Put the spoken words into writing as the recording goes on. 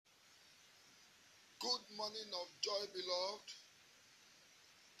Good morning of joy, beloved.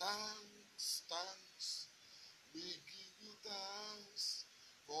 Thanks, thanks. We give you thanks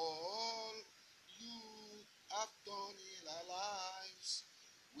for all you have done in our lives.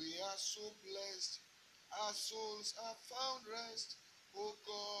 We are so blessed. Our souls have found rest. Oh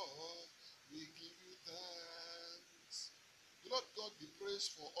God, we give you thanks. The Lord God be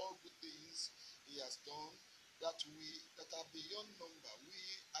praised for all good things He has done that are beyond number. We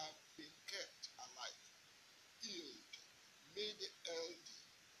have been kept alive, healed, made healthy,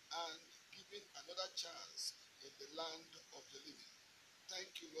 and given another chance in the land of the living.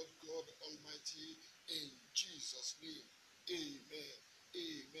 Thank you, Lord God Almighty, in Jesus' name. Amen.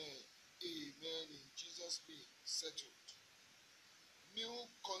 Amen. Amen. In Jesus' name, settled. New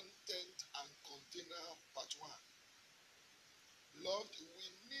content and container part 1. Lord, we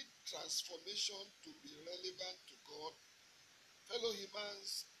need transformation to be relevant to God, fellow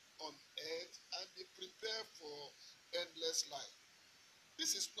humans on earth, and be prepared for endless life.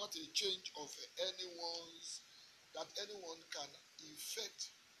 This is not a change of that anyone can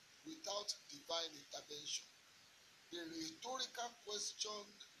effect without divine intervention. The rhetorical question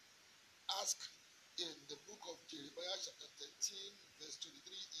asked in the book of Jeremiah chapter 13 verse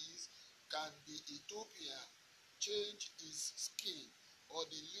 23 is, can the Ethiopian change his skin or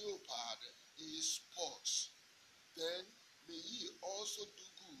the leopard his spots? Then may ye also do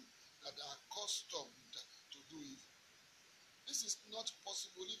good that are accustomed to do evil. This is not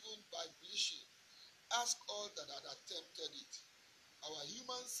possible even by bleaching. Ask all that had attempted it. Our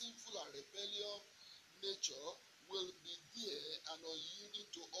human sinful and rebellious nature will be there and unyielding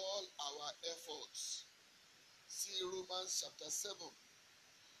to all our efforts. See Romans chapter 7.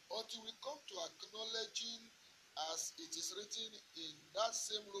 Until we come to acknowledging, as it is written in that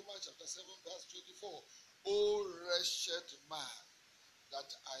same Romans chapter 7 verse 24, O wretched man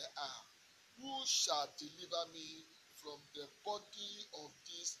that I am, who shall deliver me from the body of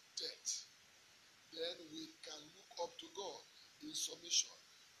this death? Then we can look up to God in submission,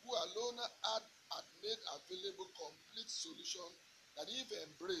 who alone had made available complete solution that if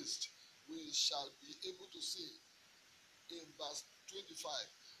embraced, we shall be able to say in verse 25,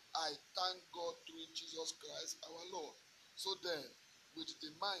 I thank God through Jesus Christ our Lord. So then, with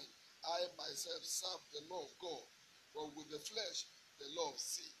the mind, I myself serve the law of God, but with the flesh, the law of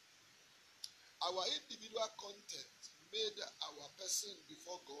sin. Our individual content made our person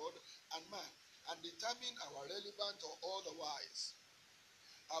before God and man, and determine our relevant or otherwise.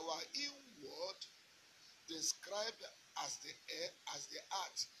 Our inward, described as the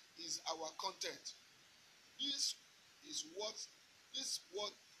heart, is our content. This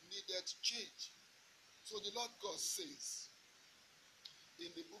what needed change. So the Lord God says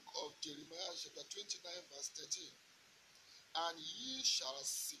in the book of Jeremiah chapter 29 verse 13, and ye shall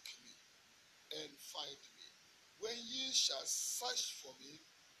seek me and find me, when ye shall search for me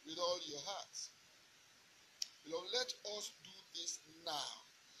with all your heart. Beloved, let us do this now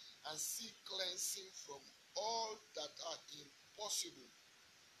and seek cleansing from all that are impossible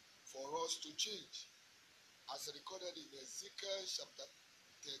for us to change, as recorded in Ezekiel chapter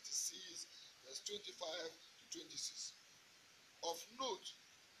 36 verse 25 to 26. Of note,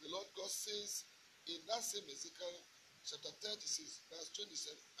 the Lord God says in that same Ezekiel chapter 36 verse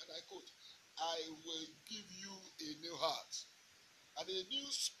 27, and I quote, I will give you a new heart and a new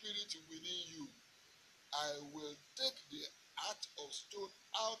spirit within you. I will take the heart of stone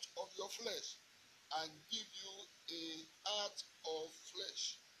out of your flesh and give you a heart of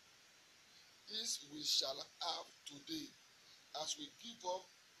flesh. This we shall have today as we give up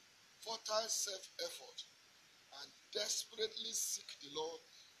futile self-effort and desperately seek the Lord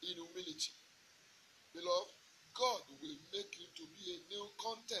in humility. Beloved, God will make you to be a new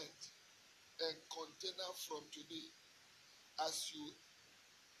content and container from today as you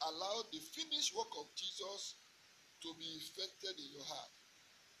allow the finished work of Jesus to be effected in your heart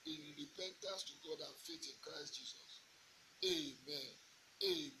in repentance to God and faith in Christ Jesus. Amen.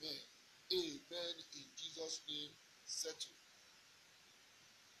 Amen. Amen. In Jesus' name, settled.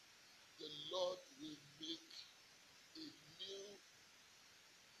 The Lord will make a new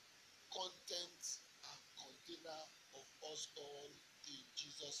content and container of us all in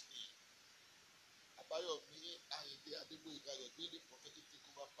Jesus' name. Abayomi Ayinde Adegboyega, your daily prophetic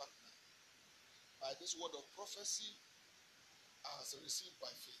takeover partner, by this word of prophecy as received by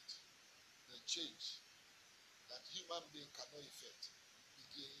faith, the change that human being cannot effect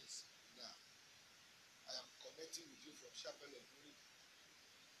begins now. I am connecting with you from Chapel of Glory,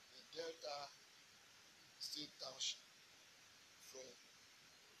 the Delta State Township, from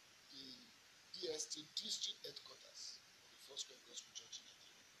the DST District Headquarters of the First Great Gospel Church in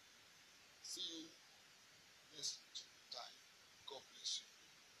Nigeria.